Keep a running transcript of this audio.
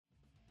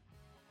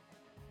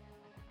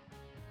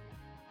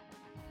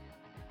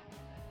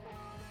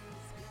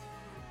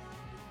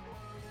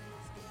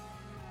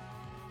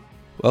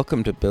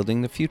Welcome to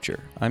Building the Future.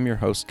 I'm your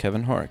host,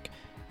 Kevin Horick.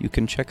 You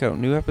can check out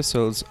new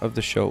episodes of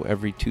the show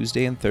every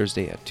Tuesday and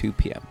Thursday at 2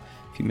 p.m.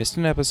 If you missed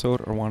an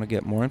episode or want to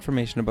get more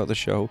information about the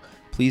show,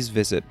 please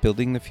visit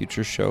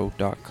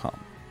buildingthefutureshow.com.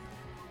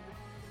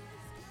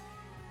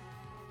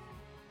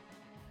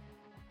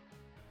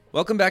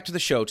 Welcome back to the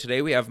show.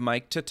 Today we have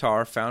Mike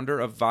Tatar,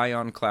 founder of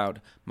Vion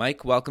Cloud.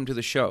 Mike, welcome to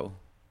the show.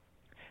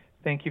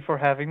 Thank you for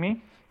having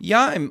me.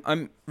 Yeah,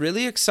 I'm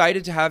really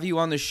excited to have you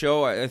on the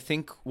show. I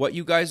think what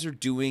you guys are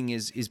doing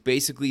is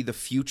basically the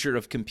future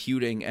of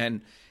computing,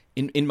 and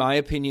in my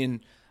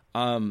opinion,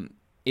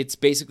 it's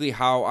basically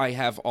how I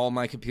have all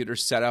my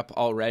computers set up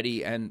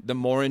already. And the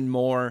more and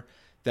more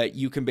that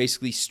you can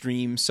basically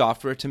stream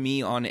software to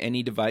me on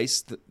any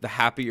device, the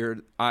happier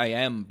I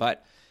am.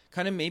 But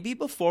kind of maybe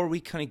before we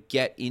kind of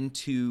get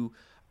into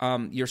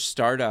your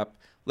startup,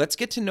 let's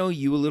get to know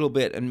you a little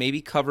bit and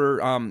maybe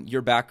cover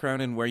your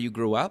background and where you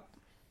grew up.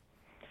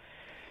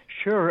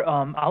 Sure.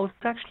 I was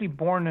actually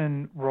born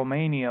in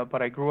Romania,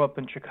 but I grew up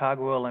in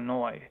Chicago,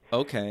 Illinois.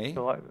 Okay.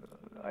 So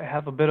I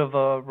have a bit of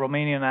a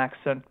Romanian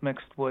accent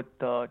mixed with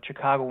the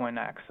Chicagoan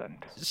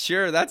accent.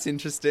 Sure, that's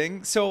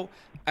interesting. So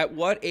at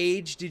what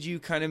age did you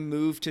kind of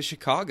move to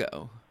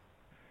Chicago?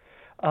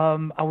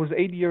 I was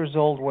 8 years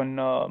old when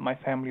my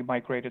family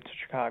migrated to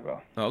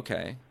Chicago.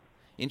 Okay.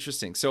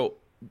 Interesting. So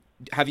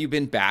have you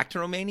been back to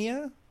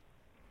Romania?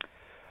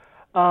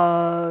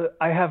 I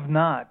have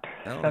not.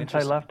 Oh, Since I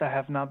left, I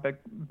have not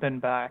been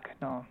back,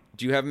 no.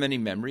 Do you have many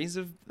memories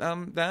of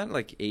that?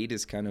 Like 8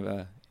 is kind of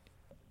a...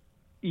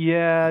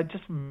 Yeah,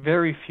 just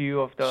very few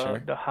of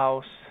Sure. the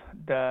house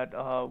that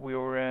we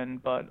were in,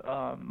 but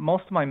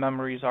most of my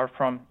memories are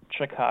from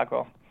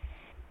Chicago.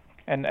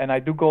 And I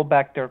do go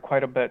back there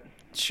quite a bit,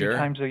 Sure. 2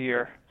 times a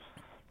year.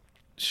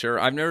 Sure.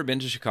 I've never been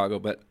to Chicago,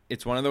 but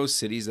it's one of those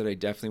cities that I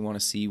definitely want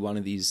to see one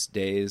of these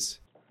days.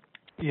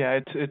 Yeah,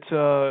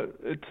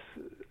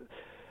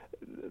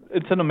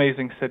 it's an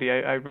amazing city.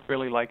 I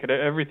really like it.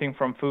 Everything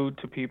from food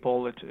to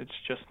people.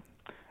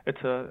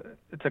 It's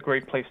a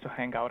great place to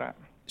hang out at.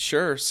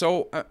 Sure.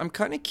 So I'm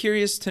kind of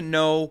curious to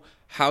know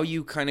how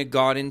you kind of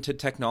got into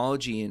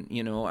technology,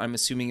 and I'm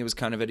assuming it was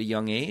kind of at a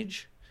young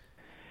age.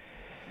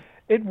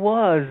 It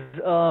was.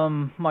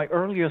 My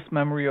earliest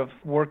memory of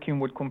working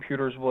with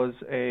computers was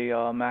a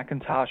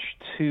Macintosh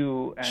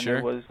 2, and Sure.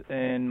 it was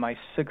in my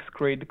 6th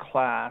grade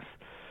class.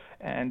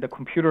 And the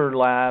computer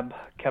lab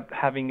kept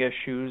having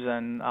issues,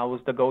 and I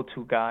was the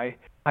go-to guy.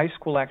 High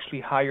school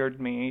actually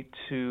hired me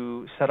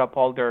to set up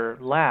all their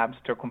labs,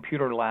 their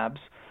computer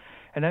labs,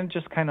 and then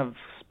just kind of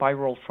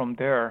spiraled from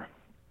there.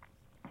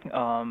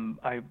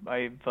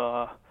 I've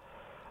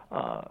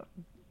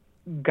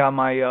got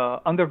my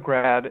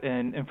undergrad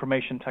in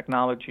information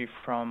technology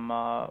from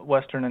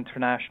Western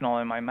International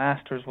and my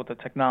master's with a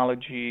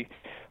technology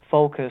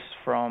focus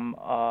from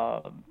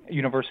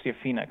University of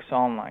Phoenix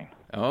online.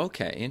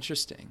 Okay,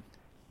 interesting.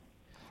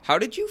 How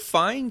did you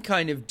find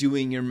kind of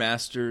doing your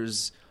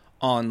master's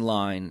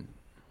online?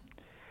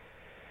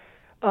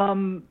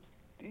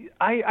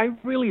 I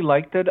really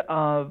liked it.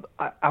 I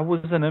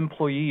was an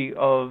employee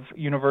of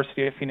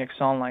University of Phoenix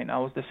Online. I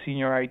was the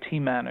senior IT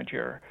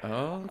manager.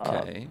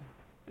 Okay.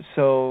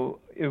 So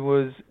it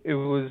was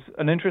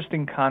an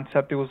interesting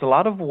concept. It was a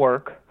lot of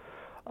work,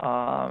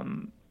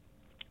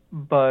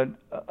 but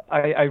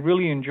I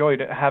really enjoyed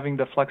it, having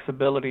the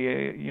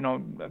flexibility,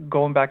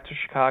 going back to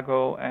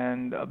Chicago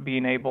and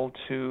being able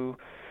to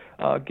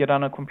get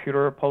on a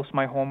computer, post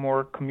my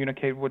homework,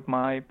 communicate with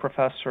my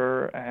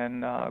professor,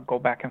 and go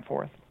back and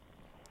forth.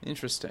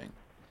 Interesting.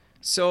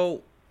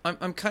 So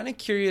I'm kind of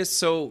curious.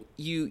 So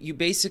you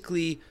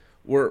basically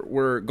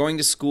were going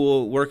to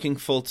school, working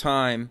full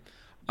time.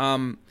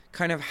 Kind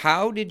of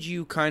how did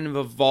you kind of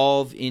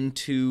evolve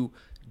into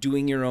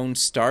doing your own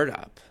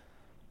startup?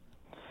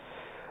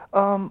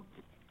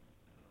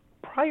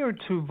 Prior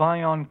to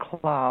Vion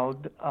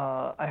Cloud,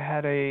 I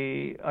had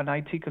an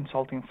IT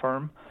consulting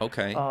firm.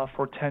 Okay.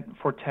 For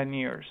 10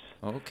 years.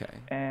 Okay.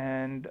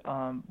 And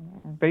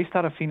based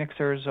out of Phoenix,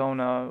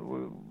 Arizona,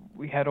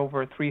 we had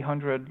over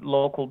 300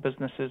 local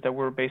businesses that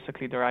were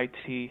basically their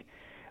IT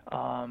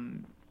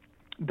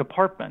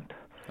department.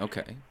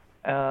 Okay.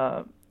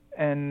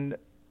 And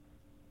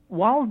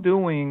while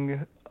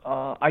doing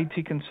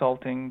IT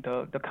consulting,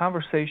 the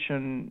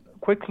conversation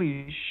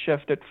quickly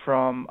shifted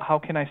from how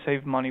can I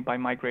save money by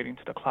migrating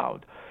to the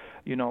cloud?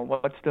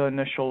 What's the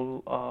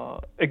initial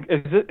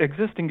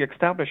existing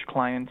established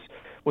clients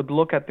would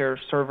look at their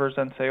servers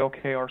and say,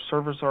 okay, our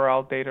servers are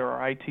outdated,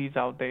 our IT is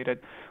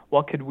outdated.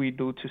 What could we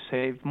do to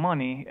save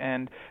money?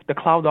 And the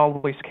cloud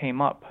always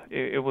came up.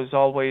 It was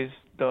always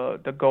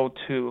the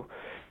go-to.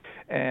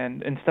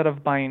 And instead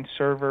of buying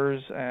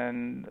servers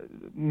and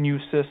new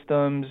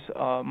systems,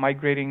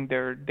 migrating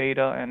their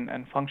data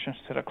and functions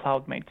to the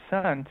cloud made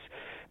sense.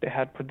 They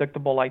had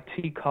predictable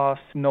IT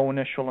costs, no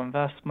initial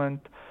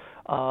investment,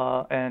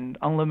 and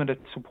unlimited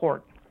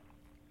support.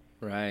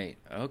 Right.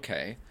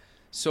 Okay.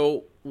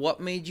 So what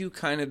made you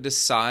kind of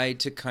decide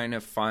to kind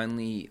of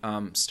finally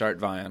start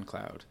Vion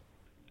Cloud?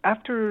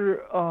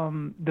 after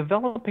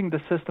developing the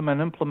system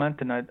and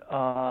implementing it,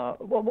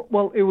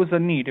 well, it was a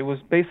need. It was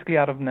basically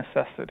out of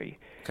necessity.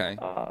 Okay.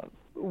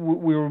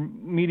 We were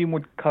meeting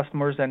with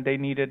customers, and they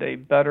needed a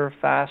better,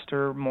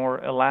 faster,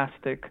 more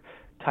elastic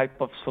type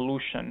of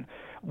solution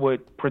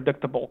with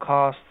predictable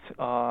costs.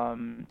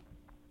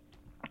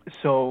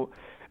 So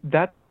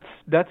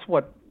that's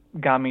what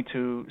got me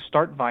to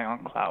start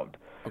Vion Cloud.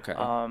 Okay.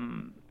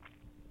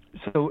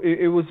 So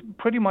it was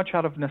pretty much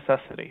out of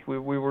necessity. We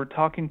were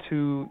talking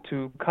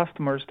to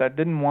customers that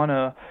didn't want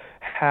to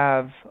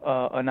have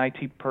an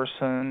IT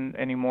person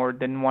anymore,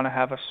 didn't want to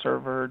have a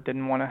server,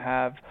 didn't want to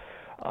have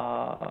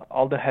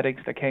all the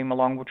headaches that came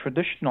along with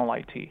traditional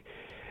IT.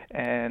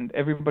 And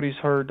everybody's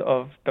heard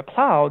of the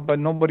cloud, but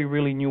nobody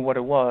really knew what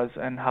it was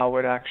and how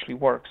it actually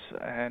works.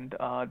 And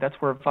that's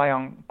where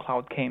Vion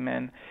Cloud came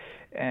in.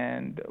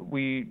 And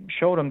we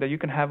showed them that you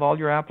can have all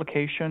your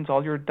applications,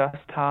 all your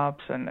desktops,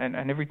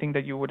 and everything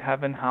that you would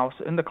have in-house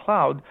in the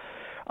cloud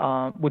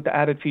with the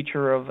added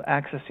feature of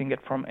accessing it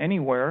from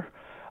anywhere,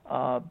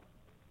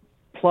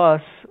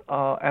 plus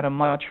at a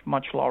much,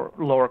 much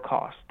lower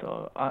cost.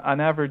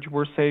 On average,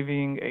 we're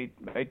saving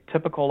a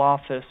typical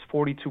office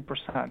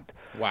 42%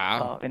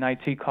 Wow. in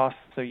IT costs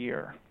a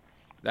year.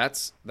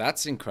 That's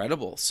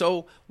incredible.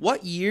 So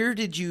what year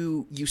did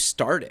you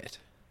start it?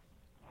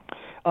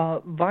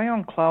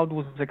 Vion Cloud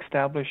was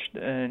established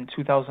in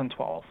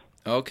 2012.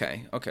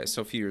 Okay.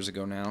 So a few years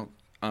ago now.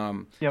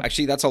 Yep.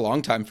 Actually, that's a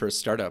long time for a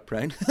startup,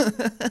 right?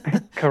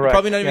 Correct.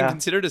 Probably not even yeah.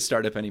 considered a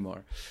startup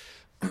anymore.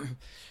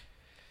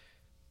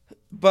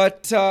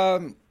 But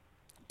so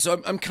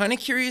I'm kind of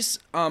curious.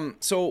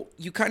 So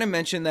you kind of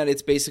mentioned that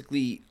it's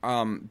basically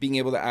being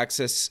able to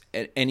access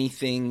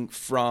anything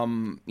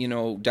from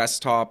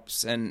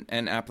desktops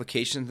and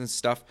applications and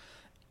stuff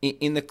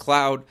in the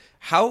cloud.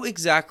 How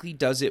exactly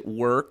does it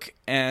work,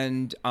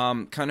 and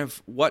kind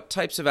of what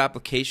types of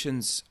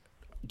applications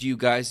do you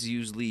guys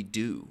usually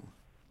do?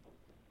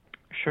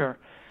 Sure.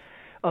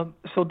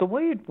 So the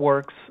way it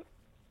works,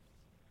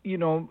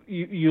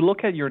 you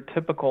look at your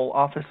typical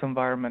office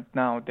environment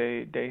now.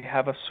 They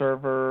have a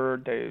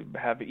server, they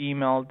have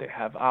email, they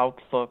have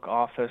Outlook,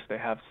 Office, they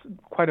have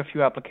quite a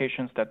few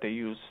applications that they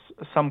use.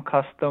 Some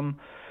custom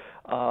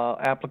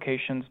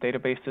applications,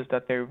 databases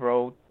that they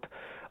wrote.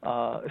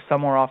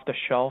 Some are off the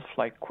shelf,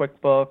 like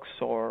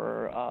QuickBooks,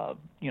 or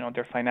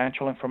their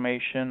financial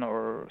information,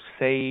 or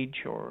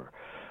Sage, or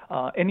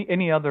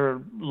any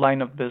other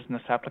line of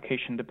business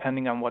application,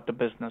 depending on what the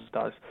business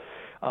does.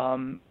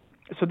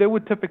 So they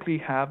would typically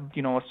have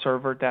a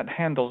server that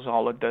handles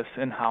all of this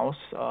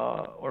in-house,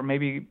 or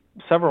maybe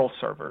several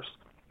servers.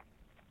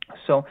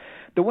 So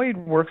the way it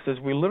works is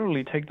we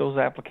literally take those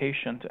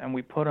applications and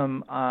we put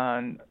them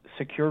on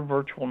secure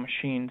virtual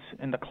machines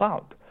in the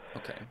cloud.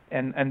 Okay.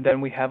 And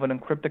then we have an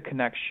encrypted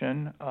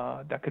connection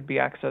that could be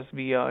accessed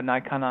via an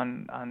icon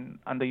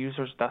on the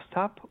user's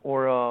desktop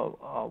or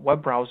a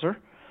web browser.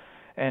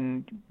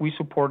 And we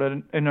support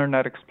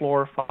Internet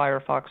Explorer,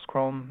 Firefox,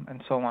 Chrome,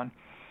 and so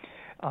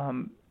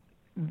on.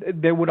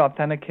 They would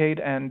authenticate,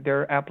 and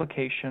their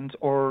applications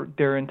or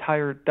their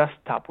entire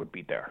desktop would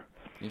be there.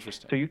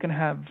 Interesting. So you can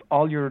have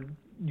all your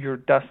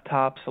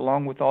desktops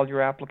along with all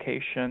your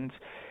applications,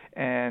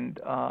 and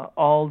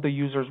all the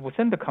users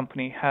within the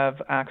company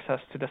have access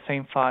to the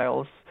same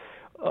files,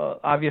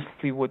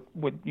 obviously with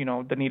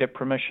the needed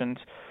permissions,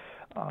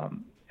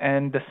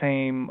 and the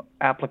same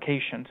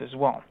applications as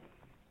well.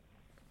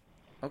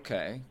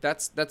 Okay,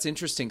 that's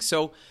interesting.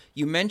 So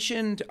you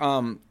mentioned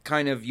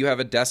kind of you have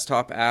a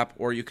desktop app,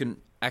 or you can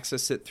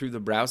access it through the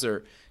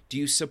browser. Do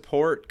you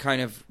support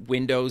kind of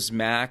Windows,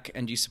 Mac,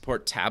 and do you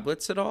support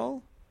tablets at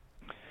all?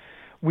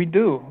 We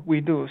do.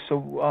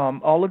 So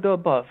all of the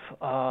above.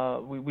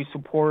 We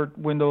support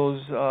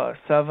Windows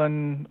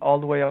 7 all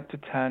the way up to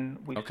 10.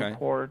 We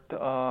support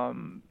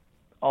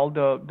all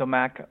the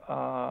Mac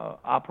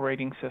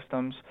operating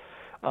systems,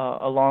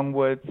 along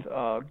with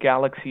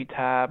Galaxy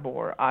Tab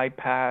or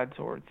iPads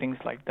or things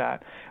like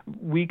that.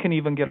 We can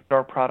even get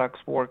our products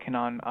working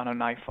on an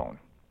iPhone.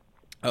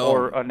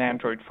 Or an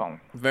Android phone.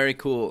 Very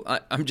cool.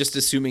 I'm just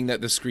assuming that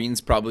the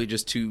screen's probably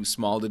just too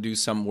small to do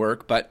some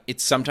work, but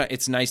it's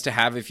nice to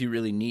have if you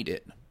really need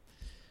it.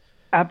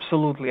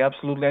 Absolutely.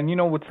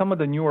 And with some of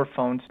the newer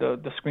phones,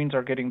 the screens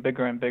are getting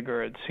bigger and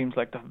bigger. It seems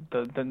like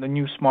the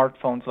new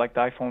smartphones, like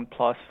the iPhone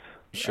Plus,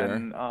 sure,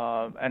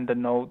 and the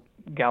Note,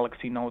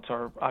 Galaxy Notes,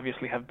 are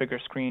obviously have bigger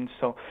screens.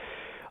 So,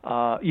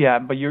 but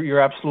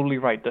you're absolutely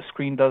right. The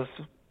screen does,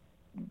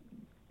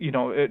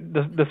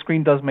 the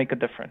screen does make a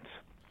difference.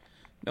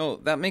 No,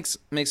 that makes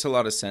a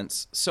lot of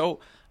sense.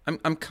 So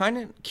I'm kind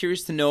of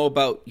curious to know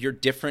about your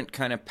different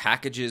kind of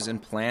packages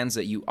and plans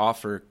that you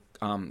offer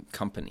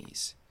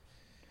companies.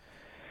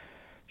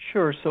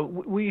 Sure. So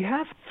we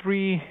have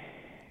three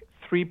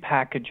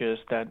packages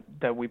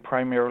that we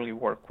primarily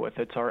work with.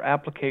 It's our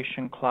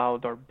application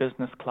cloud, our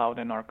business cloud,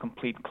 and our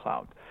complete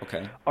cloud.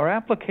 Okay. Our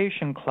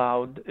application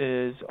cloud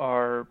is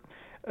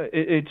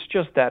it's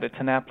just that. It's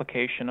an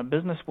application. A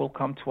business will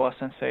come to us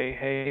and say,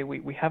 hey,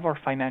 we have our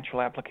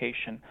financial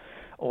application,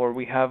 or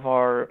we have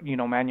our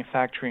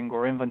manufacturing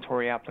or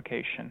inventory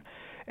application,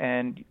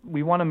 and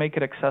we want to make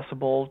it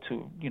accessible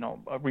to,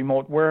 a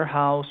remote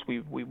warehouse.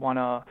 We want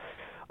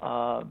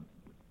to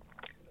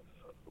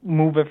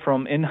move it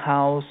from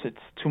in-house. It's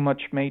too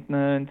much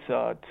maintenance,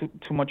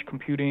 too much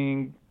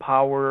computing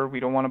power. We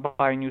don't want to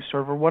buy a new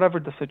server, whatever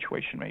the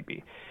situation may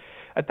be.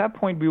 At that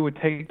point, we would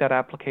take that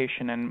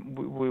application and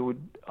we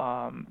would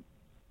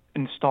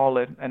install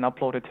it and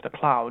upload it to the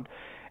cloud,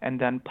 and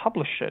then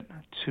publish it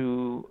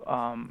to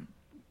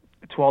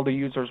all the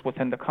users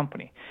within the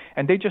company.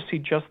 And they just see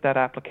just that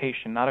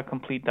application, not a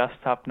complete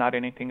desktop, not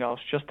anything else,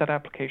 just that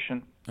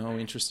application. Oh,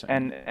 interesting.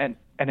 And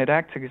it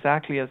acts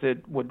exactly as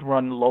it would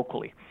run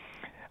locally.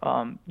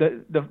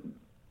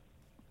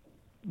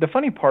 The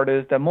funny part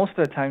is that most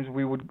of the times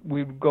we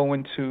would go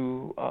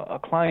into a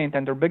client,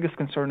 and their biggest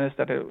concern is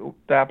that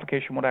the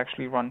application would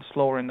actually run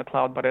slower in the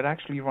cloud, but it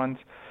actually runs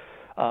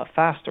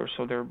faster.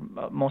 So they're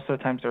most of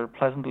the times they're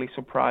pleasantly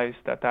surprised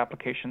that the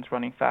application's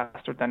running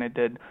faster than it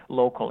did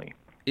locally.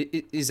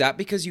 Is that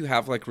because you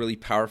have like really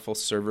powerful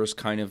servers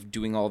kind of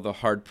doing all the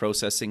hard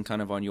processing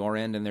kind of on your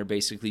end, and they're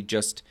basically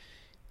just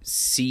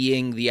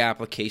seeing the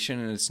application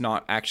and it's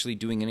not actually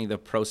doing any of the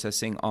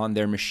processing on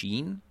their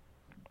machine?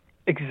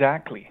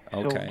 Exactly.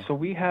 Okay. So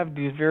we have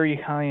these very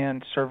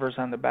high-end servers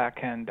on the back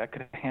end that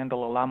could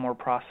handle a lot more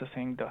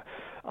processing.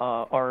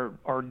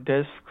 Our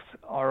disks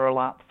are a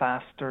lot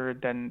faster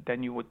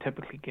than you would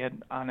typically get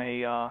on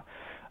a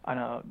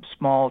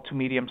small to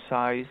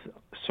medium-sized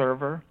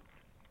server.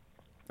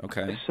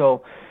 Okay.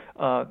 So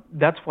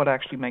that's what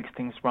actually makes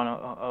things run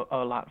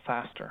a lot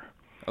faster.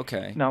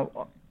 Okay.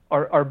 Now,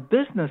 our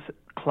business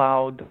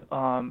cloud,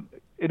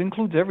 it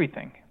includes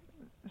everything.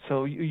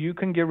 So you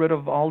can get rid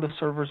of all the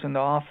servers in the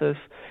office.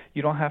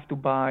 You don't have to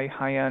buy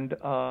high-end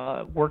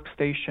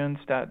workstations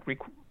that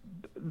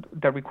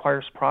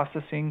requires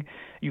processing.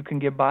 You can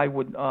get by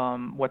with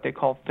what they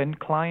call thin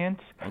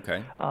clients,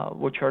 Okay.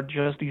 Which are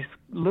just these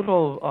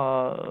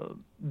little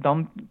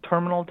dumb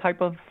terminal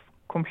type of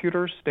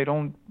computers. They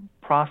don't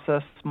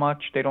process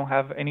much. They don't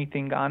have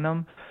anything on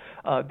them.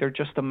 They're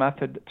just a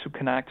method to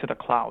connect to the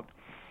cloud.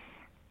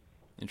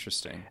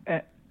 Interesting.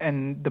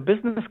 And the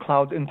business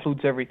cloud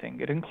includes everything.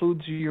 It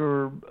includes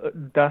your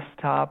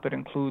desktop. It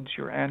includes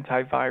your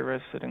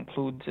antivirus. It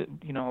includes,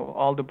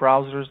 all the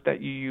browsers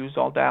that you use,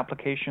 all the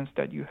applications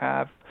that you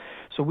have.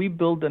 So we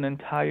build an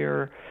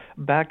entire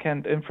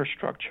back-end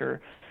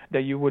infrastructure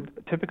that you would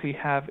typically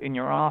have in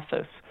your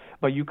office,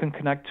 but you can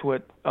connect to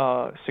it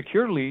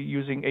securely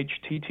using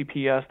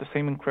HTTPS, the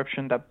same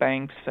encryption that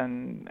banks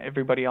and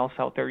everybody else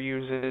out there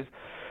uses,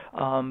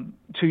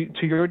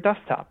 to your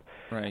desktop.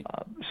 Right.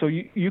 So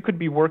you could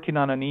be working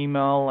on an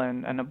email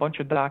and a bunch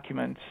of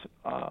documents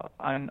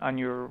on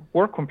your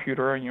work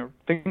computer and your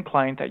thin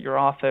client at your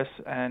office,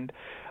 and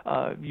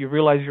you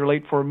realize you're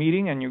late for a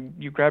meeting, and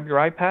you grab your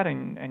iPad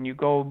and you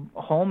go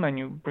home and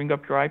you bring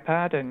up your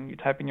iPad and you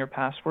type in your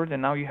password,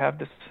 and now you have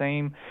the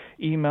same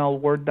email,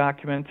 Word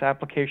documents,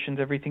 applications,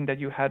 everything that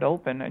you had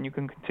open, and you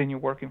can continue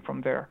working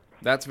from there.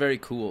 That's very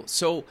cool.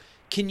 So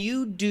can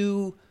you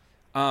do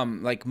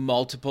like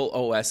multiple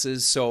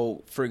OSs?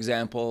 So for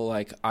example,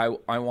 like I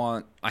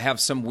have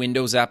some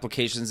Windows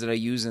applications that I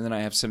use, and then I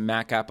have some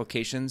Mac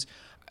applications.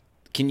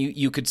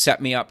 You could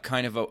set me up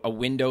kind of a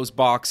Windows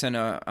box and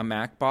a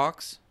Mac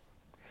box?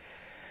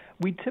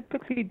 We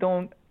typically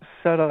don't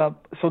set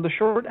up. So the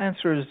short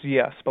answer is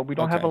yes, but we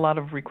don't have a lot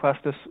of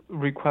requests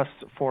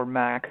for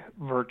Mac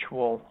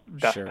virtual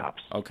desktops.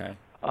 Sure. Okay.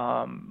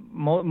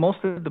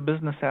 Most of the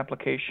business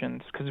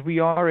applications, because we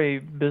are a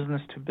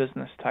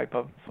business-to-business type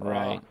of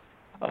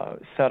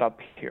setup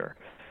here.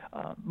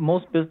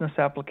 Most business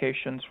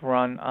applications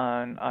run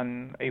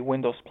on a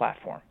Windows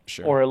platform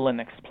or a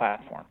Linux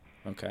platform.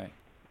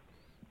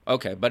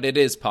 Okay, but it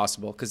is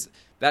possible, because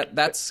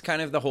that's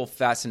kind of the whole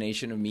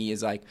fascination of me,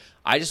 is like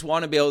I just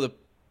want to be able to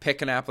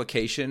pick an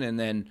application, and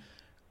then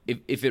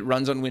if it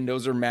runs on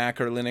Windows or Mac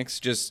or Linux,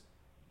 just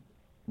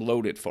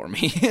load it for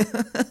me.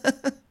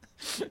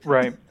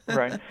 Right.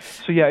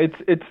 So yeah,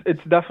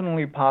 it's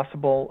definitely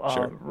possible.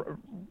 Sure.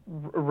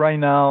 Right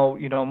now,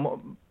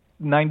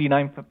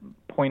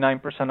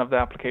 99.9% of the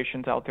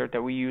applications out there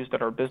that we use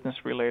that are business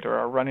related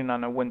are running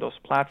on a Windows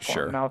platform.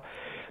 Sure. Now,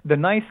 the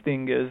nice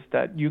thing is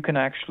that you can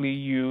actually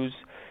use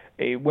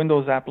a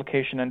Windows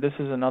application, and this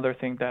is another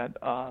thing that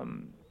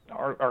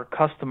our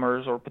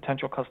customers or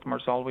potential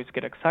customers always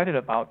get excited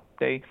about.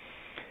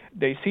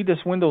 They see this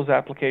Windows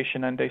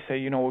application and they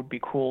say, it would be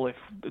cool if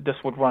this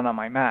would run on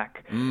my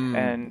Mac.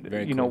 And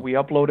cool. We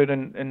upload it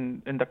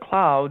in the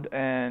cloud,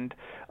 and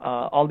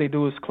all they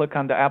do is click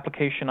on the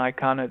application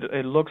icon.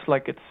 It looks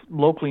like it's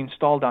locally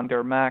installed on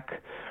their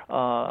Mac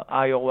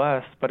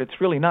iOS, but it's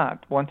really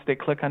not. Once they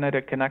click on it,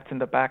 it connects in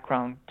the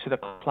background to the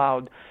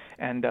cloud,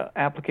 and the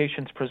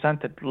application's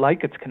presented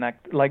like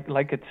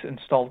it's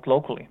installed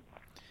locally.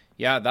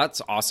 Yeah,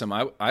 that's awesome.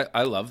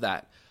 I love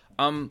that.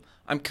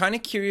 I'm kind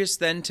of curious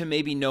then to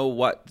maybe know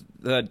what's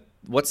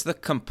the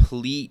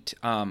complete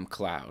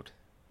cloud.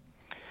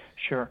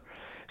 Sure.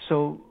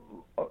 So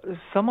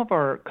some of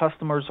our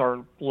customers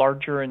are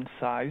larger in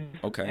size,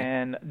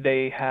 and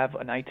they have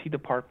an IT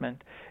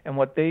department, and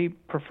what they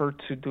prefer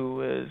to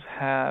do is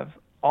have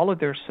all of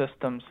their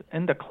systems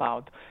in the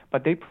cloud,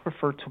 but they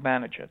prefer to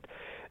manage it.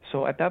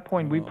 So at that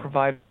point, we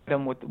provide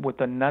them with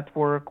the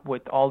network,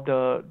 with all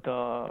the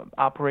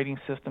operating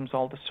systems,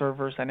 all the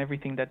servers, and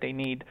everything that they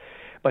need,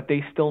 but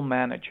they still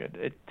manage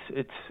it.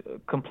 It's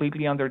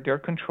completely under their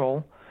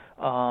control,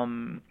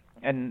 and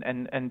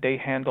they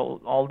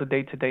handle all the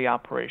day-to-day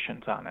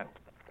operations on it.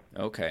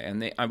 Okay,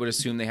 and I would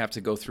assume they have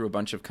to go through a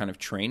bunch of kind of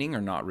training,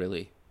 or not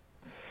really?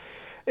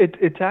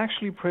 It's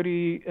actually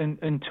pretty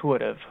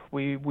intuitive.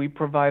 We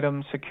provide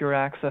them secure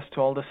access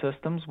to all the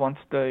systems.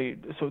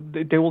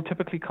 They will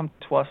typically come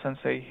to us and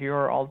say, here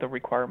are all the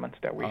requirements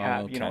that we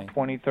have. Okay.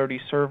 20, 30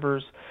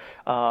 servers.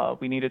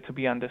 We need it to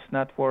be on this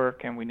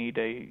network, and we need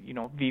a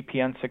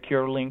VPN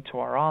secure link to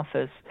our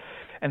office.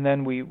 And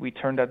then we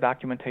turn that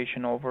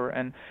documentation over,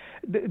 and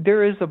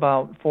there is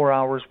about 4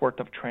 hours worth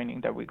of training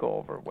that we go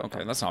over with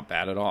them. Okay, that's not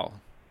bad at all.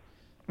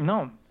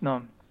 No.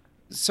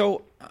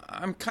 So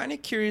I'm kind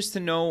of curious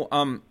to know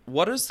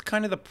what is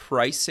kind of the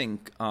pricing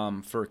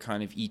for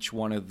kind of each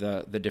one of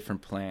the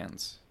different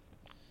plans?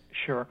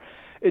 Sure.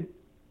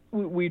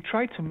 We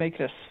try to make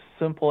it as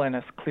simple and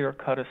as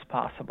clear-cut as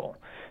possible.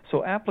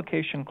 So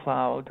Application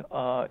Cloud,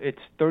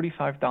 it's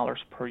 $35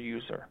 per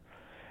user.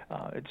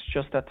 It's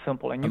just that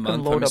simple. And you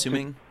can load I'm up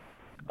assuming?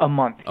 a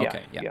month,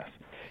 Okay, yeah. yes.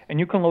 And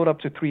you can load up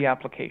to 3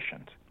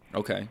 applications.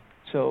 Okay.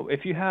 So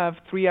if you have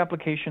 3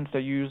 applications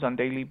that you use on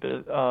daily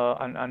basis,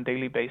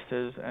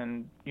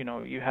 and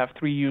you have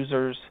 3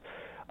 users,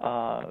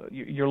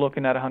 you're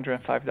looking at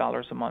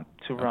 $105 a month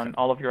to run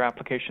all of your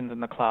applications in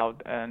the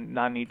cloud and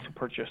not need to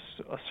purchase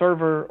a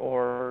server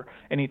or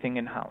anything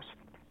in-house.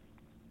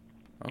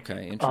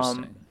 Okay,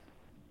 interesting.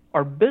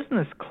 Our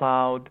business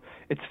cloud,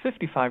 it's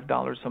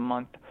 $55 a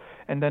month.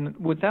 And then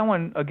with that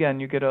one,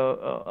 again, you get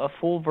a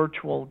full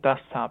virtual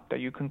desktop that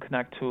you can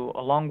connect to,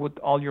 along with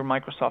all your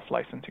Microsoft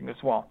licensing as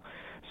well.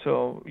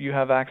 So you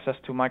have access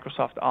to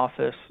Microsoft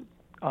Office.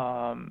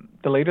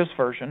 The latest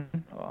version,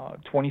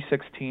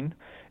 2016,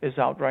 is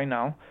out right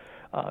now.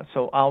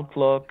 So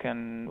Outlook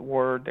and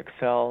Word,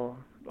 Excel,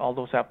 all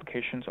those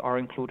applications are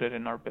included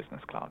in our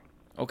business cloud.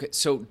 Okay,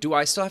 so do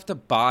I still have to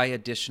buy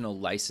additional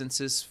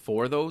licenses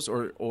for those,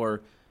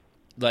 or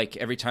like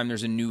every time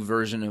there's a new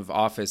version of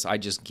Office, I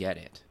just get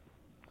it?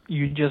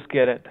 You just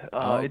get it.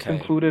 Okay. It's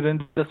included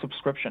in the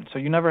subscription, so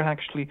you never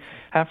actually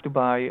have to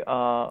buy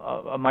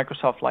a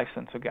Microsoft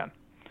license again.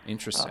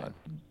 Interesting.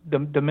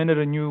 The minute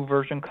a new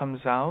version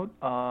comes out,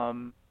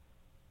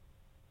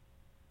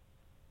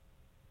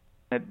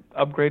 it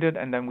upgraded,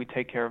 and then we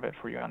take care of it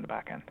for you on the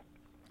back end.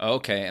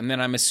 Okay, and then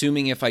I'm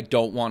assuming if I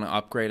don't want to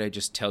upgrade, I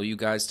just tell you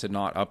guys to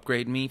not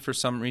upgrade me for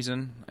some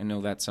reason. I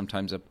know that's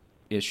sometimes a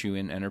issue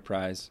in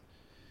enterprise.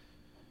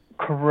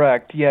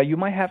 Correct. Yeah, you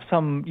might have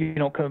some,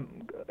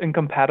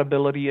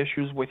 incompatibility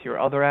issues with your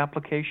other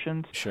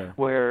applications. Sure.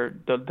 Where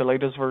the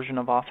latest version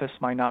of Office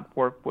might not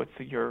work with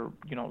your,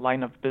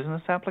 line of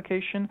business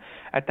application.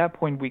 At that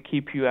point, we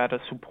keep you at a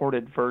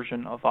supported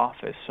version of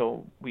Office,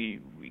 so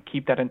we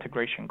keep that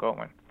integration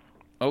going.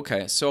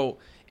 Okay, so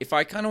if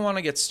I kind of want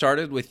to get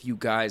started with you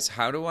guys,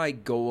 how do I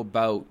go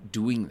about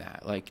doing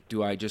that? Like,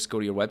 do I just go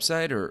to your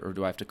website, or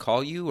do I have to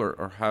call you,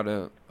 or how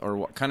to, or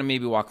what, kind of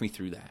maybe walk me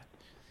through that?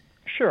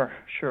 Sure.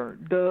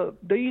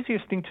 The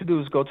easiest thing to do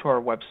is go to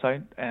our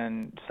website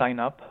and sign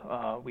up.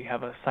 We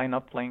have a sign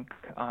up link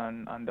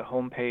on the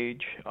home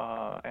page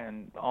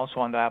and also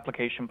on the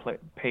application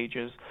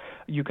pages.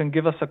 You can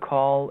give us a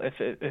call if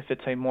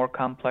it's a more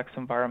complex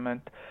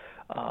environment.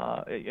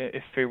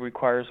 If it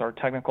requires our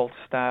technical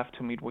staff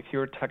to meet with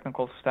your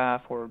technical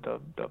staff or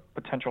the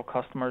potential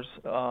customers'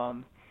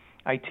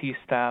 IT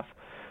staff.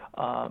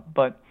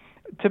 But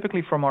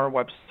typically from our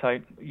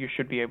website, you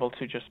should be able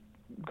to just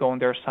go in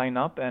there, sign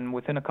up, and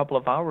within a couple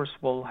of hours,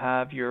 we'll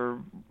have your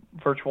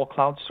virtual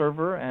cloud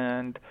server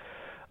and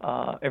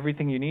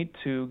everything you need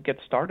to get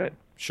started.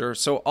 Sure.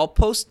 So I'll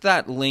post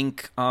that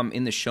link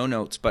in the show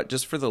notes, but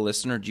just for the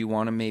listener, do you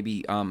want to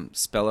maybe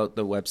spell out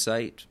the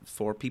website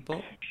for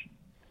people?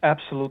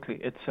 Absolutely.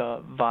 It's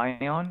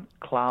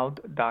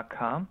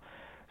VyonCloud.com.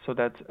 So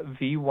that's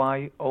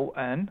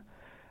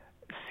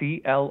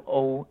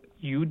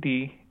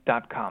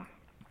VyonCloud.com.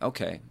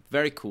 Okay,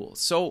 very cool.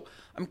 So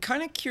I'm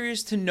kind of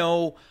curious to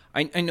know,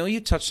 I know you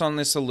touched on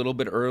this a little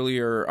bit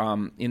earlier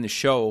in the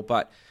show,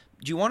 but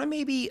do you want to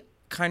maybe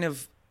kind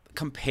of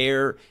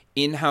compare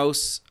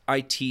in-house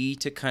IT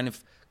to kind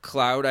of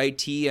cloud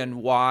IT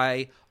and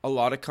why a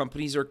lot of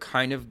companies are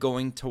kind of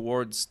going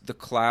towards the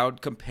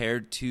cloud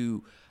compared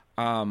to,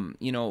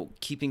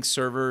 keeping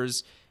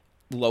servers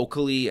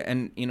locally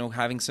and,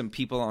 having some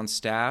people on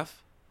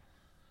staff?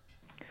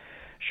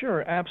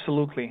 Sure,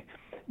 absolutely.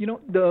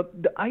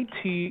 The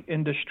IT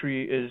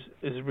industry is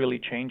really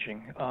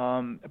changing.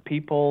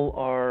 People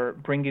are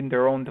bringing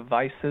their own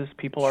devices.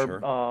 People Sure.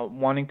 are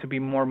wanting to be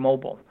more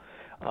mobile.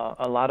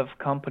 A lot of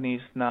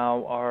companies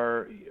now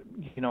are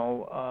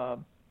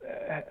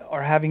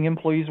having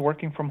employees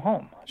working from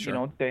home.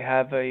 Sure. They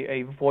have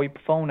a VoIP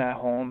phone at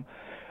home.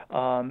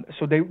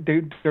 So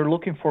they're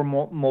looking for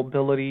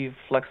mobility,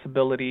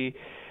 flexibility,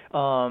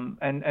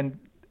 and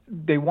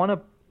they want to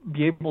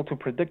be able to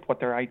predict what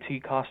their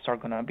IT costs are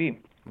going to be.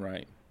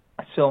 Right.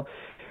 So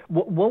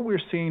what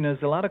we're seeing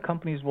is a lot of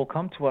companies will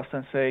come to us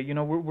and say,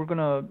 we're going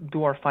to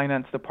do our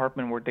finance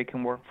department where they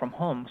can work from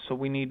home. So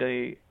we need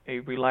a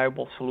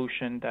reliable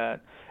solution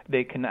that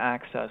they can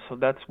access. So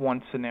that's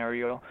one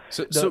scenario.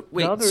 So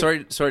wait,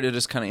 sorry to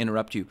just kind of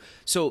interrupt you.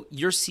 So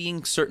you're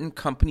seeing certain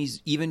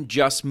companies even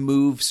just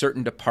move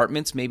certain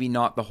departments, maybe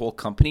not the whole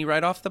company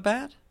right off the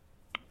bat?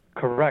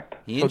 Correct.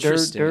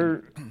 Interesting. So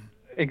they're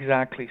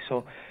exactly.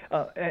 So,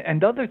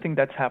 and the other thing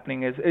that's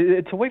happening is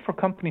it's a way for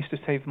companies to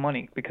save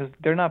money because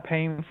they're not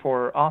paying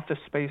for office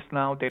space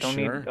now. They don't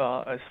need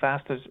as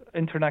fast as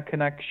internet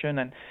connection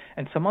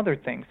and some other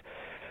things.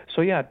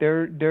 So yeah,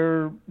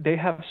 they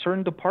have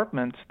certain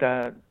departments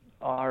that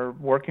are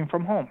working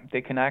from home.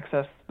 They can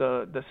access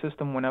the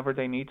system whenever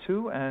they need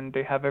to, and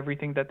they have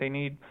everything that they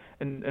need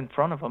in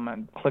front of them at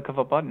click of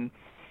a button.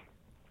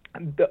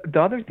 The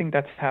other thing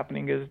that's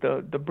happening is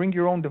the bring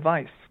your own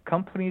device.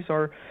 Companies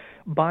are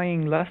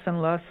buying less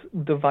and less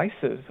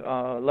devices,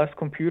 less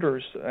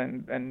computers,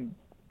 and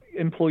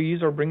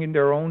employees are bringing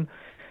their own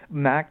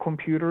Mac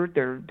computer,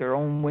 their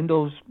own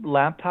Windows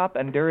laptop,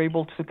 and they're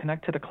able to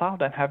connect to the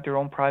cloud and have their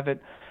own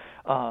private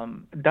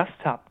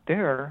desktop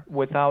there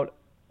without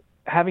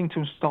having to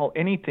install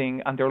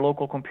anything on their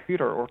local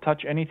computer or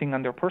touch anything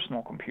on their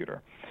personal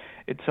computer.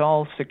 It's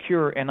all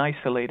secure and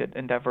isolated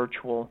in that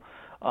virtual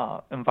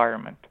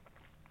environment.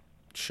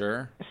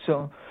 Sure.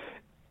 So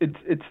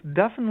it's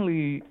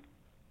definitely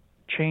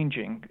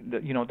changing. The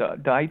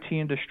IT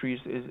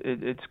industry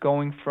it's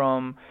going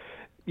from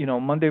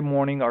Monday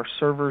morning our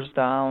server's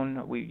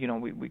down.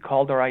 We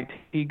called our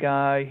IT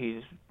guy.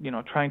 He's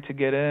trying to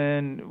get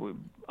in.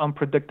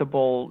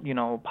 Unpredictable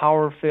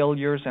power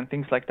failures and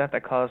things like that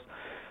cause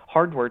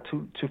hardware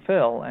to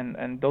fail,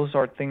 and those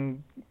are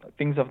things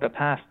of the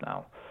past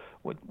now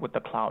with the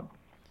cloud.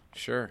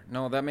 Sure.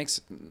 No, that makes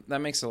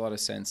a lot of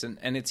sense,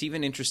 and it's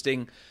even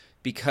interesting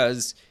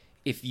because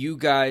if you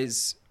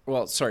guys,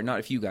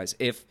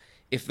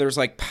 if there's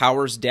like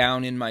powers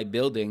down in my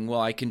building, well,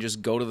 I can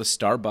just go to the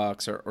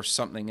Starbucks or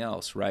something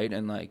else, right,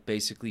 and like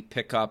basically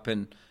pick up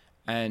and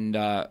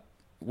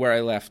where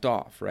I left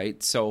off,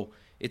 right? So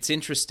it's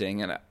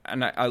interesting, and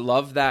I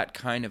love that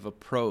kind of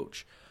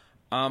approach.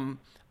 I'm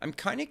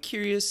kind of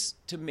curious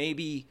to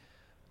maybe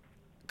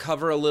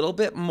cover a little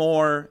bit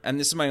more, and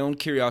this is my own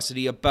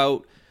curiosity,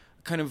 about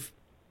kind of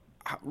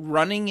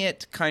running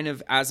it kind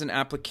of as an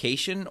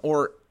application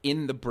or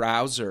in the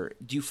browser.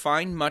 Do you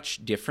find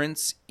much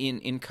difference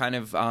in kind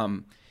of,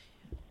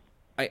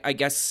 I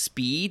guess,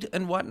 speed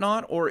and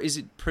whatnot, or is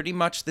it pretty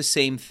much the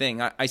same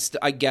thing?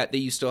 I get that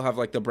you still have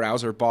like the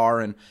browser bar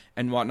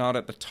and whatnot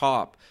at the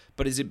top,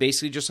 but is it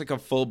basically just like a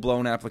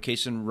full-blown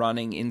application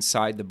running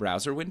inside the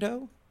browser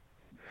window?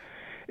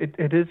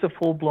 It is a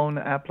full-blown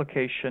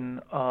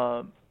application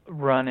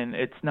running.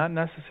 It's not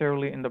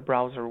necessarily in the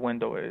browser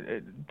window.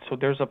 So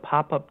there's a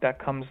pop-up that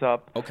comes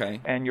up, okay,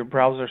 and your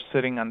browser's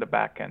sitting on the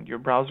back end. Your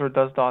browser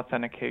does the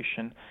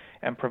authentication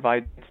and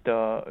provides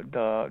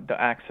the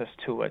access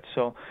to it.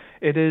 So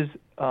it is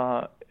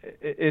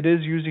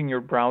using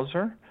your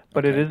browser,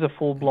 but okay, it is a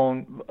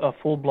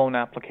full-blown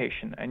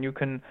application, and you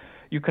can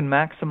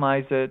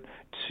maximize it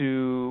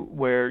to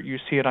where you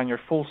see it on your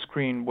full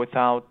screen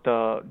without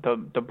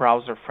the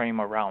browser frame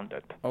around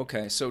it.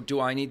 Okay, so do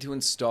I need to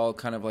install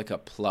kind of like a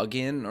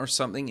plugin or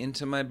something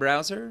into my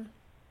browser?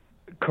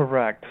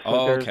 Correct.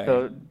 So there's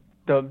okay.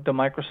 the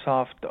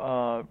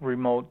Microsoft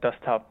Remote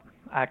Desktop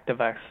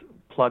ActiveX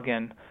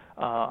plugin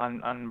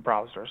on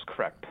browsers.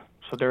 Correct.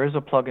 So there is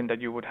a plugin that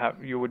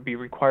you would be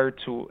required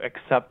to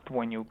accept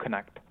when you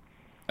connect.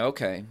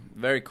 Okay,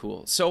 very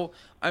cool. So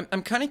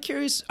I'm kind of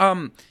curious.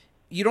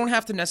 You don't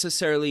have to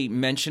necessarily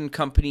mention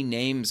company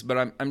names,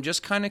 but I'm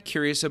just kind of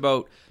curious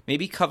about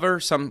maybe cover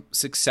some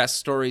success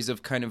stories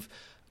of kind of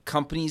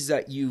companies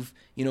that you've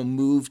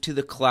moved to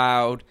the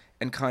cloud,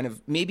 and kind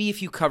of maybe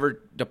if you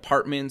cover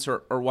departments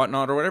or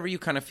whatnot or whatever you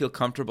kind of feel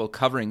comfortable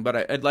covering.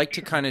 But I'd like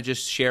to kind of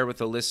just share with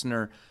the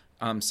listener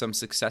some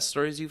success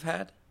stories you've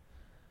had.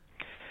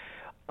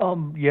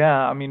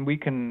 Yeah, I mean, we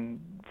can,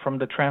 from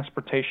the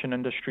transportation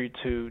industry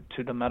to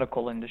the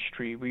medical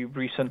industry. We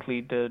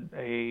recently did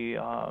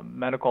a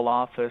medical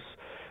office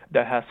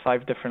that has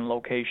 5 different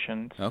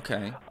locations.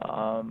 Okay.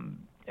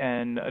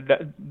 And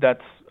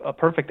that's a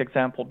perfect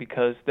example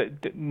because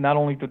not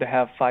only do they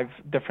have 5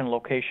 different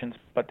locations,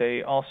 but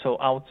they also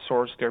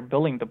outsource their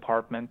billing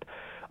department.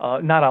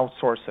 Not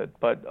outsource it,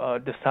 but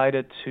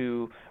decided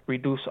to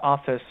reduce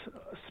office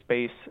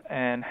space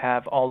and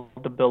have all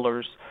the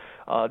billers,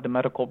 the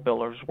medical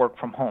billers, work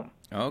from home.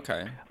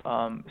 Okay.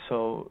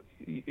 So,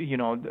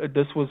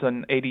 this was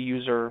an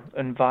 80-user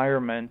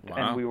environment, wow,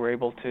 and we were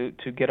able to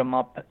get them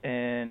up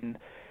in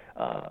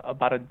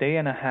about a day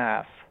and a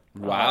half.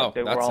 Wow,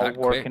 they that's were all that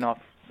working quick. off,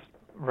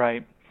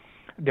 right?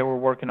 They were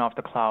working off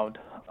the cloud.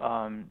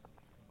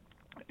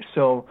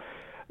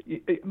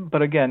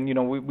 But again,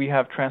 we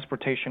have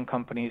transportation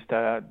companies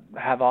that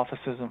have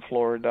offices in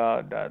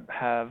Florida, that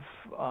have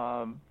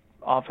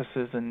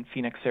offices in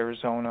Phoenix,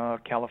 Arizona,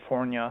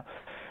 California,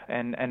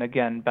 and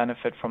again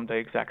benefit from the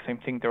exact same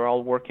thing. They're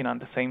all working on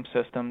the same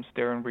systems.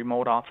 They're in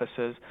remote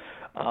offices.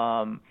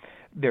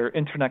 Their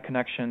internet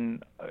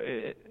connection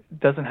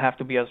doesn't have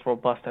to be as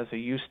robust as it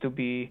used to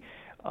be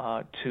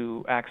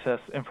to access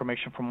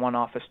information from one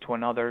office to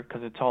another,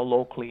 because it's all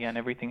locally and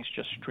everything's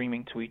just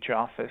streaming to each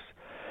office.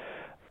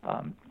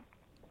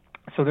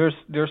 So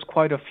there's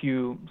quite a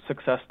few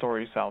success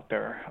stories out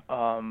there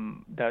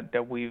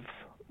that we've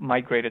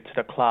migrated to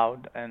the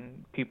cloud,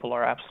 and people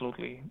are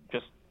absolutely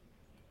just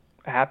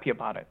happy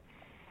about it.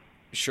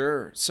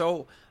 Sure.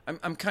 So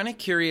I'm kind of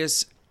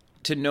curious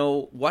to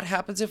know what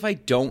happens if I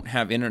don't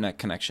have internet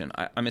connection.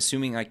 I'm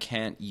assuming I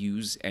can't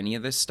use any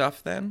of this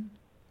stuff then?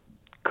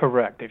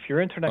 Correct. If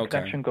your internet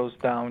connection goes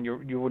down,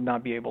 you would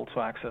not be able to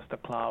access the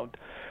cloud.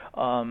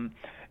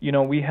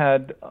 We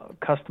had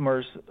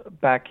customers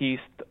back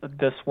east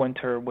this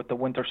winter with the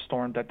winter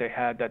storm that they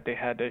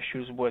had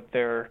issues with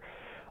their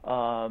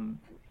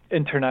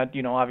internet.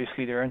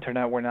 Obviously their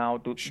internet were now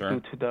due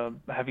to the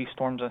heavy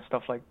storms and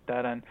stuff like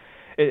that. And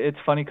it's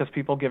funny because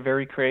people get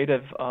very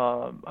creative.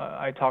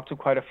 I talked to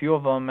quite a few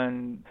of them,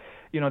 and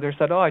they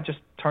said, I just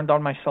turned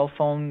on my cell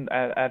phone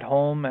at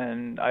home,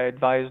 and I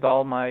advised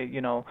all my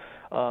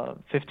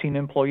 15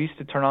 employees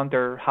to turn on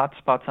their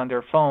hotspots on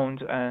their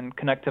phones and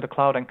connect to the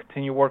cloud and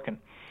continue working.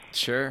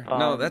 Sure.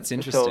 No, that's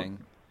interesting.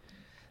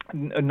 So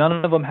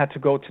none of them had to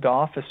go to the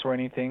office or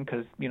anything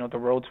because the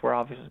roads were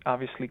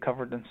obviously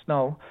covered in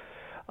snow.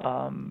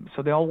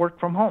 So they all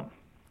worked from home.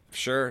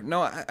 Sure.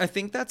 No, I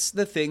think that's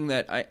the thing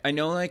that I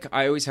know, like,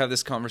 I always have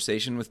this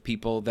conversation with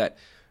people that,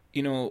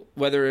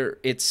 whether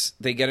it's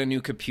they get a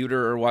new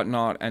computer or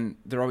whatnot, and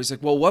they're always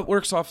like, well, what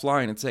works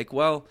offline? It's like,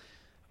 well,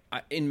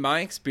 in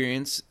my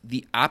experience,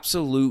 the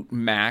absolute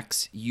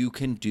max you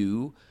can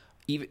do,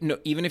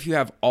 even if you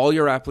have all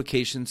your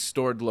applications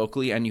stored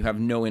locally and you have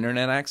no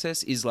internet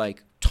access, is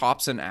like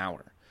tops an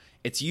hour.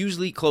 It's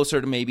usually closer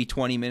to maybe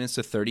 20 minutes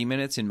to 30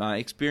 minutes in my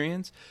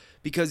experience,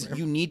 because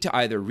you need to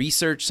either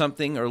research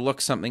something or look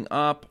something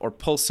up or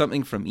pull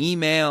something from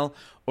email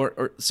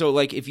or so,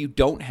 like, if you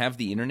don't have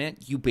the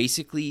internet, you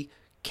basically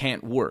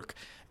can't work.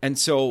 And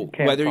so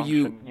whether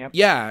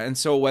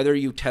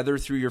you tether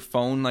through your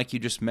phone, like you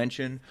just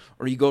mentioned,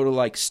 or you go to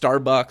like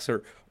Starbucks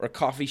or a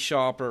coffee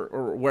shop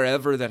or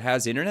wherever that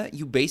has internet,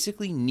 you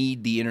basically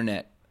need the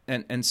internet.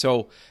 And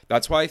so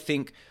that's why I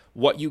think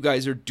what you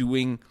guys are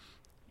doing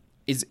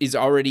is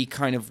already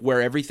kind of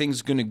where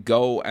everything's going to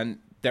go, and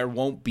there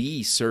won't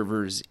be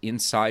servers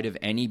inside of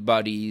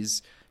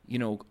anybody's,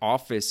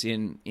 office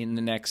in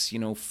the next,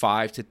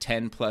 5 to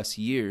 10 plus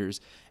years.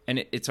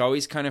 And it's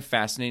always kind of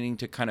fascinating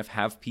to kind of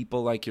have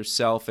people like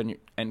yourself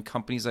and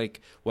companies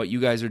like what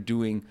you guys are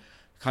doing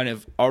kind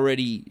of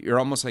already, you're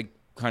almost like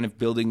kind of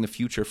building the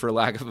future, for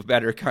lack of a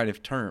better kind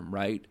of term,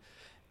 right?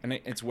 And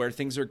it's where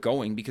things are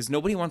going, because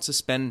nobody wants to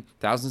spend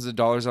thousands of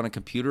dollars on a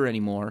computer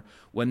anymore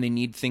when they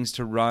need things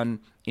to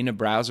run in a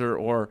browser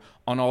or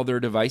on all their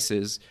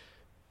devices.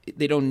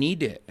 They don't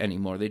need it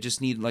anymore. They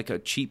just need like a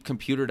cheap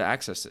computer to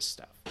access this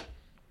stuff.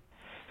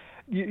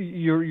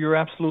 You're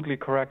absolutely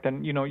correct.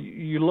 And,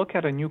 you look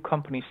at a new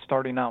company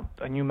starting out,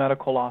 a new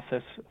medical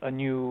office, a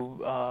new,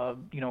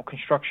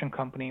 construction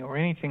company or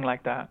anything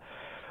like that,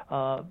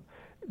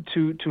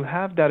 to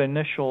have that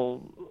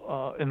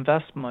initial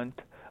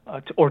investment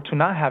or to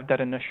not have that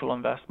initial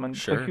investment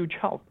is a huge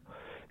help,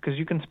 because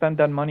you can spend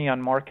that money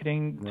on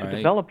marketing to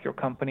develop your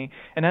company.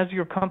 And as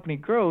your company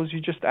grows,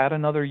 you just add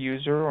another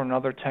user or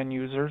another 10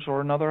 users or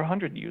another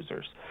 100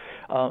 users,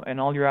 and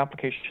all your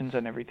applications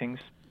and everything's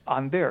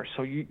on there.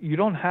 So you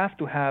don't have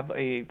to have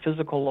a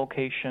physical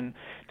location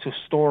to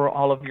store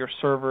all of your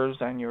servers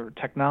and your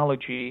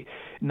technology.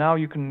 Now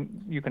you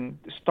can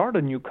start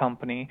a new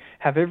company,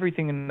 have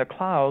everything in the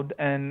cloud,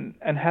 and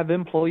have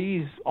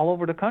employees all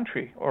over the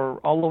country or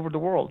all over the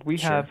world. We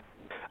have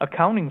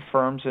accounting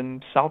firms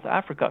in South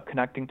Africa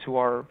connecting to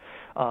our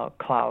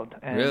cloud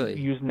and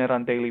using it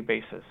on a daily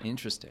basis.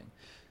 Interesting.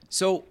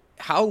 So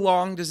how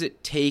long does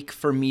it take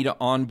for me to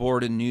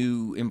onboard a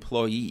new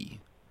employee?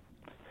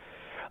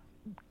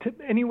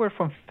 Anywhere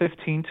from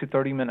 15 to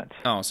 30 minutes.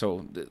 Oh,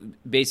 so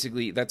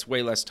basically that's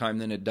way less time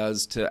than it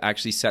does to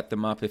actually set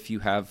them up if you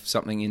have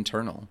something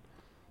internal.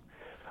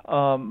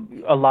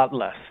 A lot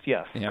less,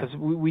 yes, because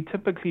we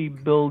typically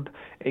build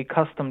a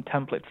custom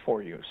template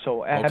for you.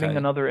 So adding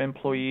another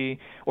employee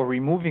or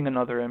removing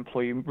another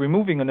employee,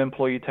 removing an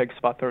employee takes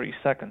about 30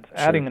 seconds. Sure.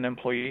 Adding an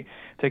employee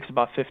takes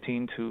about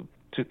 15 to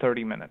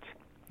 30 minutes.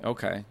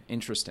 Okay,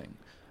 interesting.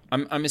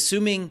 I'm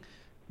assuming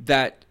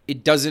that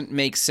it doesn't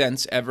make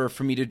sense ever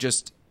for me to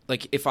just,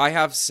 like, if I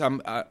have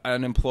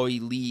an employee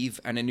leave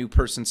and a new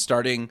person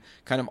starting,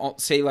 kind of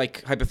say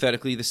like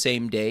hypothetically the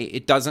same day,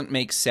 it doesn't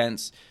make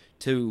sense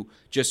to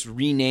just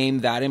rename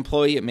that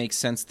employee. It makes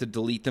sense to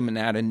delete them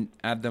and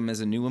add them as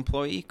a new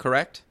employee,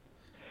 correct?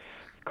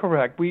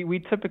 Correct. We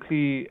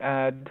typically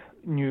add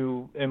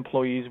new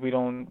employees. We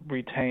don't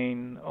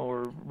retain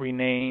or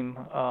rename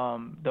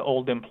the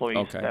old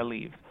employees that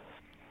leave.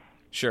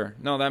 Sure.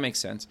 No, that makes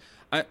sense.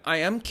 I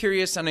am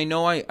curious, and I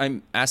know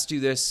I asked you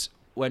this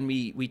when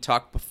we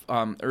talked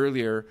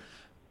earlier,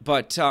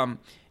 but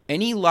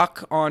Any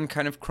luck on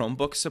kind of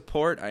Chromebook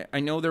support? I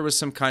know there was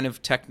some kind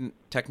of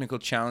technical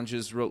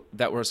challenges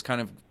that was kind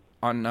of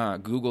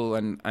on Google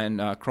and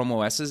Chrome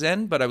OS's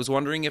end, but I was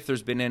wondering if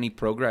there's been any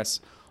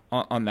progress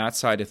on that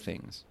side of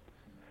things.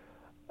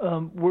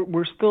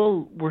 We're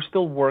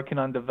still working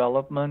on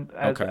development.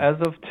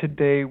 As of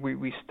today,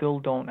 we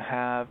still don't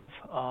have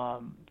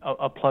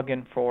a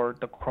plugin for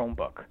the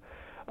Chromebook.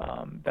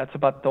 That's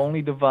about the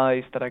only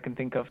device that I can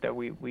think of that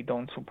we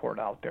don't support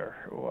out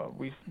there.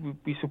 We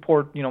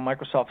support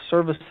Microsoft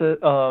Surface,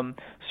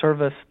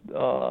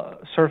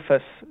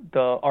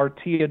 the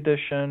RT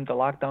edition, the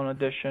Lockdown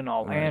edition,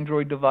 all right.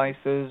 Android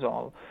devices,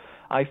 all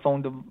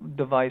iPhone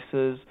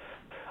devices.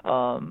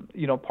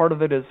 Part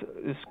of it is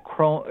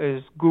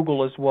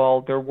Google as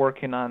well. They're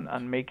working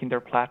on making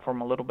their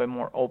platform a little bit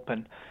more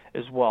open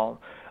as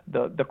well.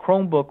 The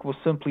Chromebook was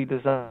simply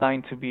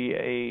designed to be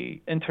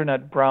a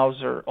internet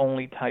browser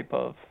only type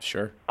of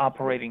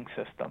operating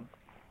system.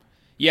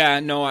 Yeah,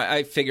 no,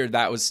 I figured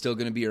that was still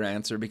going to be your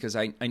answer, because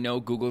I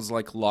know Google's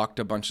like locked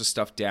a bunch of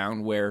stuff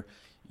down where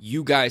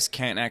you guys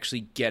can't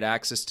actually get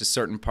access to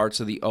certain parts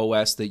of the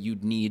OS that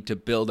you'd need to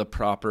build a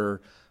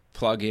proper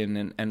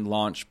plugin and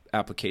launch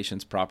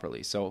applications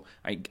properly. So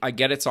I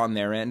get it's on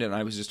their end, and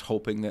I was just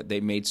hoping that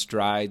they made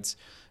strides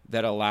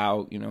that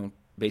allow,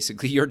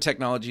 basically your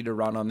technology to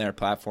run on their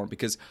platform,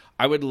 because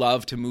I would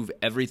love to move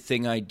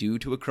everything I do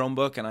to a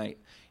Chromebook, and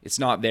it's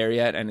not there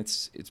yet, and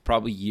it's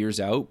probably years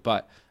out,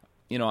 but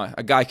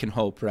a guy can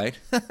hope, right?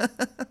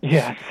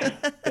 Yes.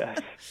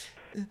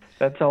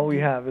 That's all we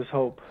have is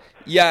hope.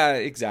 Yeah,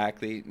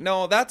 exactly.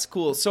 No, that's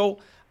cool. So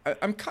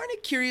I'm kind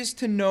of curious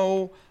to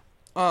know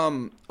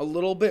a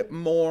little bit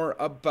more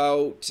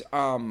about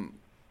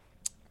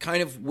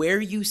kind of where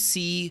you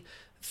see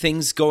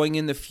things going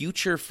in the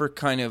future for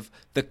kind of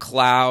the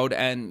cloud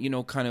and,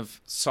 kind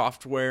of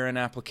software and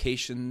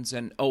applications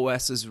and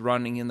OSs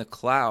running in the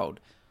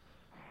cloud.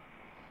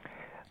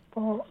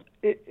 Well,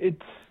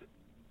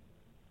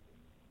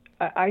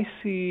 I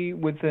see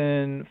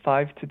within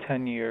 5 to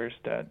 10 years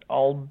that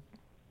all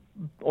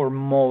or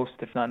most,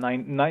 if not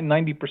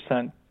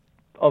 90%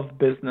 of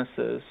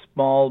businesses,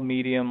 small,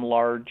 medium,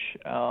 large,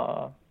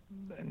 and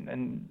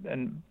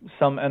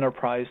some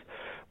enterprise,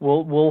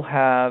 will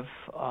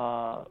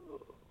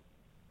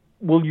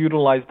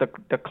utilize the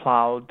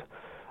cloud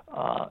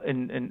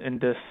in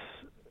this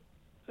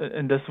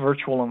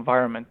virtual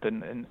environment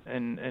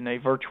in a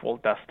virtual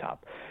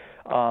desktop.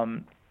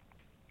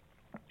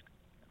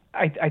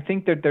 I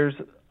think that there's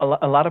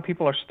a lot of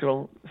people are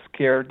still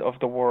scared of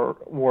the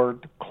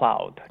word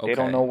cloud. Okay. They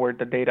don't know where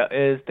the data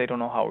is. They don't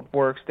know how it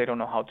works. They don't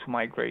know how to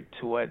migrate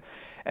to it,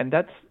 and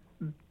that's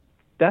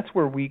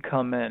where we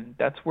come in.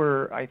 That's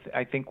where I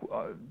think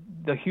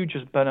the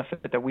hugest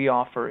benefit that we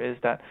offer is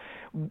that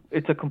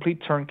it's a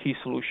complete turnkey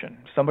solution.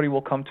 Somebody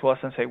will come to us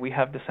and say, we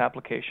have this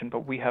application,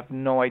 but we have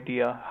no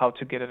idea how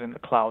to get it in the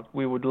cloud.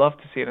 We would love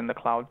to see it in the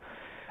cloud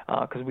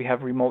because we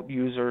have remote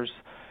users,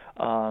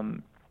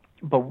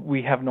 but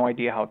we have no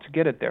idea how to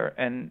get it there.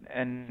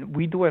 And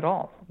we do it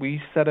all.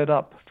 We set it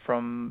up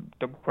from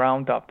the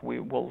ground up. We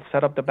will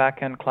set up the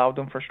back-end cloud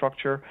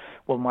infrastructure.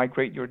 We'll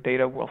migrate your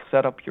data. We'll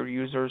set up your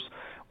users.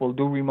 We'll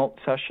do remote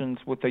sessions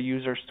with the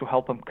users to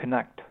help them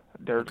connect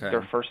their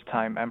first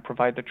time and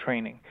provide the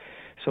training.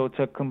 So it's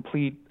a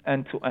complete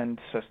end-to-end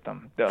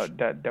system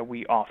that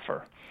we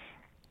offer.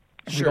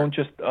 Sure. We don't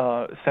just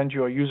send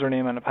you a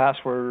username and a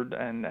password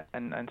and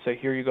say,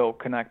 here you go,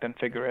 connect and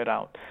figure it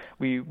out.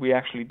 We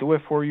actually do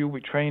it for you.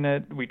 We train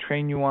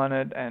you on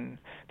it, and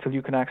till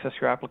you can access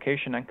your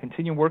application and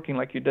continue working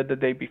like you did the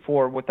day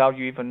before without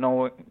you even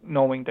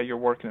knowing that you're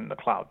working in the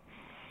cloud.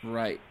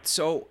 Right.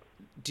 So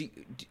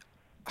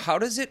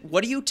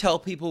what do you tell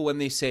people when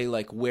they say,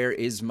 like, where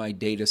is my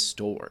data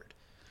stored?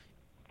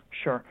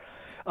 Sure.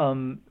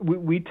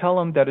 We tell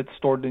them that it's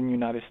stored in the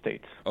United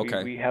States.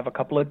 Okay. We have a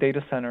couple of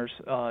data centers.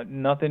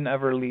 Nothing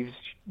ever leaves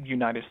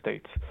United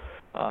States.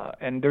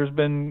 And there's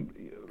been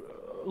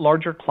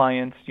larger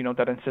clients,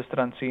 that insisted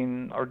on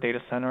seeing our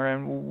data center,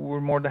 and we're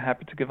more than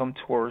happy to give them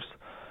tours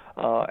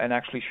and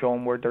actually show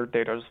them where their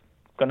data is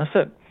going to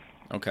sit.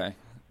 Okay.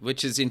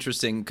 Which is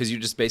interesting because you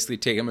just basically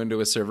take them into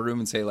a server room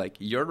and say, like,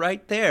 you're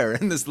right there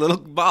in this little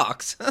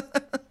box.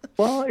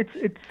 Well,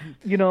 it's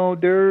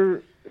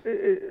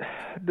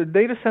the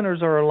data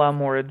centers are a lot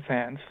more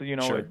advanced.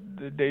 Sure.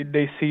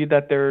 They see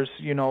that there's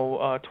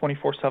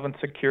 24/7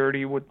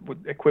 security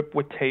equipped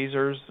with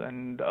tasers,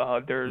 and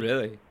there's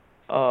really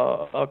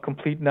a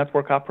complete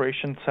network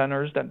operation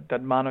centers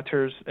that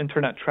monitors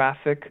internet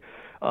traffic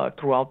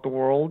throughout the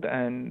world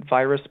and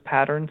virus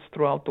patterns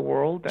throughout the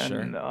world,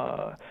 and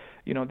sure.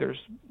 There's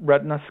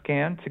retina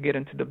scan to get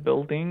into the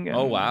building, and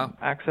oh, wow.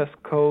 access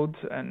codes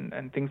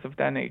and things of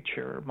that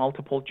nature,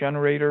 multiple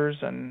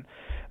generators and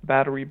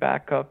battery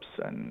backups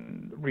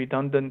and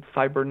redundant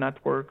fiber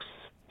networks.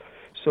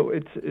 So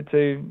it's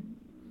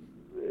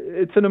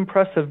an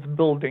impressive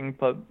building,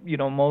 but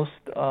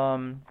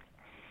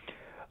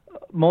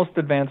most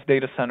advanced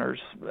data centers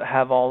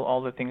have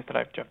all the things that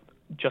I've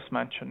just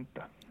mentioned.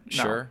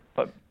 Sure.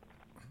 But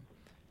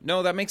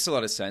No, that makes a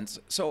lot of sense.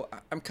 So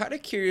I'm kind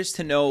of curious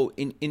to know,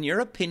 in your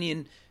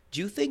opinion,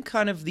 do you think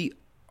kind of the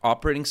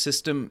operating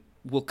system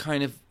will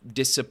kind of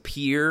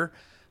disappear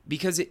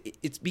because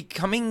it's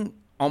becoming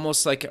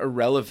almost like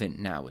irrelevant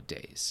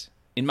nowadays,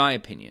 in my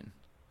opinion?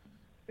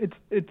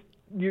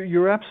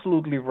 You're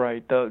absolutely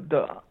right.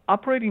 The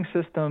operating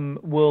system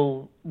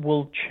will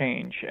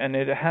change, and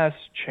it has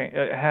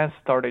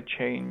started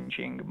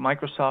changing.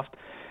 Microsoft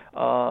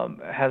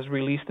has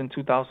released in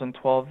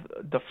 2012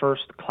 the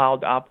first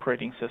cloud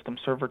operating system,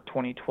 Server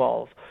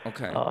 2012.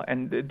 Okay.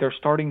 And they're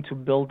starting to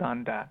build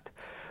on that.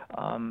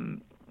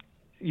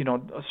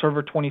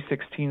 Server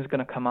 2016 is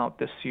going to come out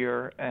this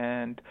year,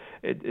 and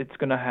it's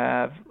going to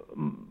have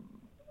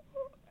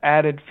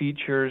added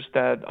features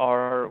that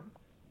are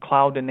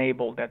cloud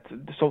enabled.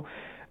 So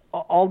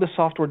all the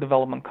software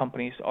development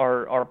companies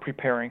are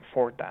preparing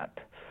for that.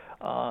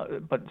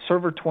 But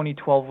Server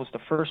 2012 was the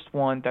first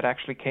one that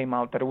actually came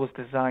out that it was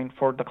designed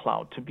for the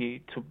cloud to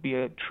be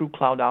a true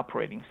cloud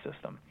operating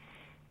system.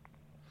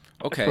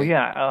 Okay. So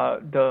yeah,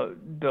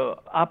 the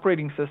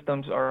operating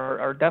systems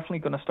are definitely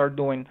going to start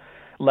doing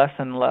less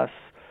and less.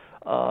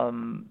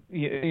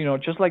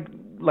 Just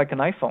like an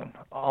iPhone,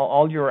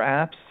 all your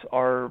apps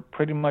are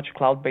pretty much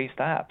cloud-based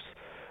apps.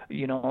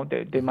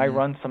 They might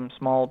run some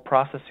small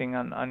processing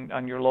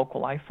on your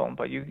local iPhone,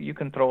 but you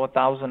can throw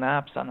 1,000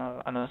 apps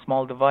on a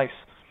small device.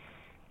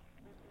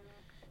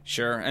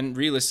 Sure, and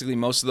realistically,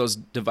 most of those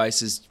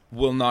devices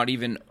will not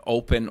even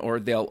open, or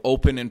they'll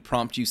open and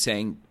prompt you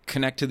saying,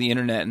 connect to the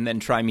internet and then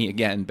try me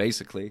again,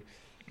 basically.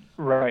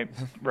 Right.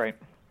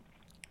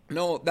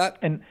 No, that...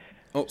 And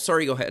oh,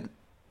 sorry, go ahead.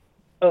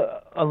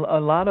 A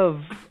lot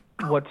of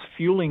what's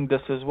fueling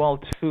this as well,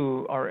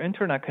 too, our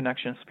internet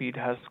connection speed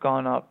has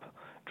gone up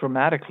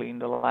dramatically in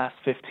the last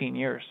 15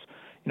 years.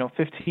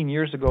 15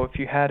 years ago, if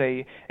you had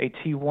a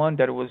T1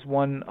 that was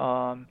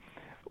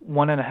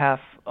 1.5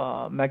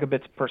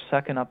 megabits per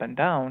second up and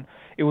down,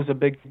 it was a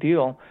big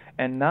deal.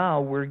 And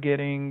now we're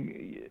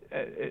getting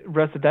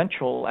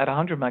residential at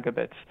 100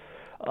 megabits.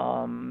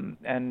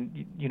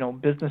 And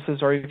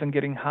businesses are even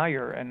getting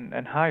higher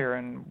and higher,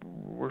 and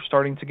we're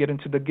starting to get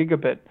into the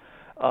gigabit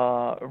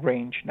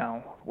range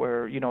now,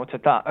 where it's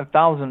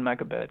 1,000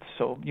 megabits.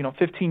 So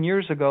 15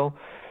 years ago,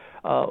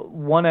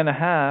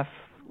 1.5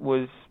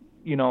 was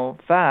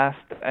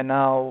fast, and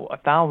now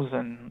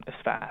 1,000 is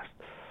fast.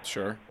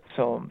 Sure.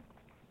 So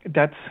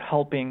that's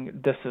helping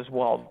this as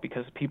well,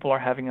 because people are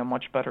having a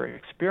much better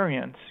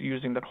experience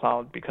using the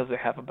cloud because they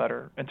have a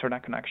better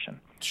internet connection.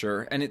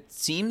 Sure. And it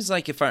seems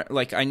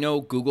like I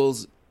know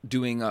Google's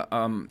doing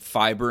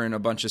fiber in a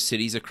bunch of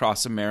cities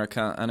across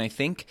America, and I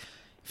think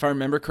if I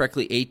remember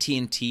correctly,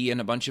 AT&T and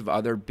a bunch of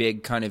other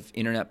big kind of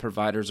internet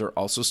providers are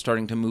also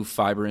starting to move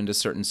fiber into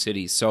certain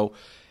cities. So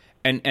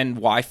and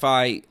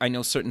Wi-Fi, I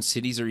know certain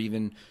cities are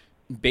even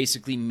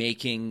basically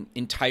making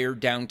entire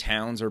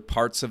downtowns or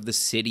parts of the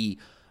city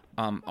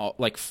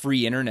like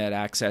free internet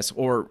access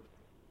or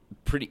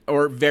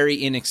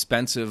very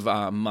inexpensive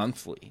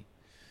monthly.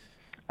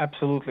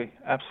 Absolutely.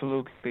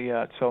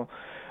 Yeah. So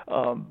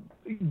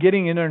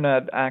getting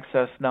internet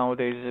access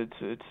nowadays,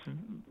 it's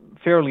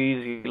fairly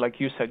easy. Like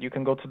you said, you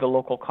can go to the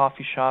local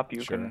coffee shop.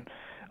 You can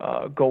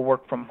go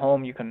work from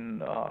home. You can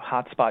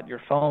hotspot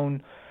your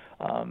phone.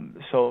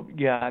 So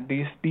yeah,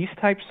 these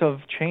types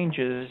of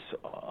changes,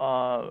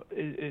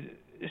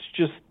 it's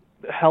just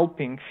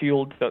helping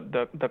fuel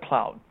the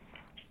cloud.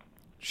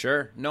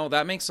 Sure. No,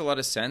 that makes a lot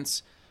of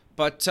sense.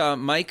 But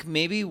Mike,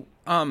 maybe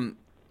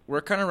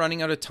we're kind of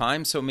running out of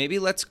time, so maybe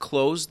let's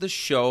close the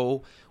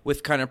show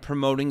with kind of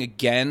promoting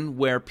again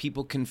where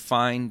people can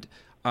find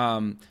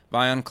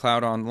Vion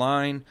Cloud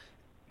online.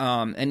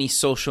 Any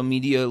social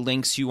media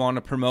links you want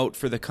to promote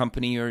for the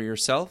company or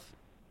yourself?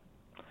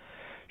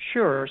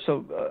 Sure.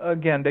 So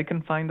again, they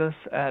can find us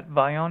at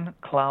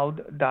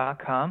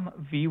vyoncloud.com,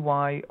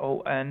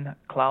 VYON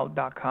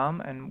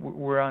cloud.com, and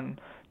we're on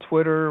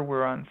Twitter,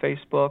 we're on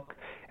Facebook,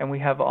 and we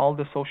have all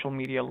the social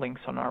media links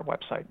on our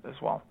website as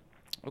well.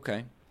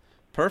 Okay.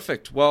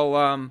 Perfect.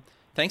 Well,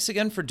 thanks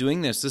again for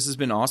doing this. This has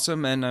been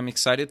awesome, and I'm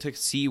excited to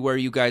see where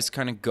you guys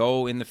kind of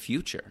go in the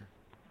future.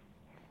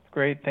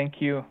 Great.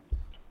 Thank you.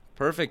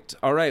 Perfect.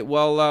 All right.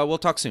 Well, we'll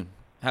talk soon.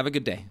 Have a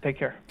good day. Take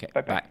care. Okay.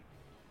 Bye-bye. Bye.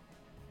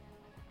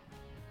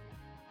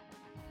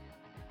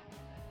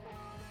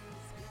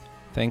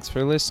 Thanks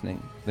for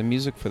listening. The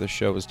music for the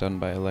show is done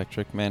by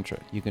Electric Mantra.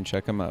 You can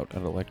check them out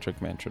at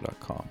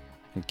electricmantra.com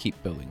and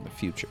keep building the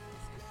future.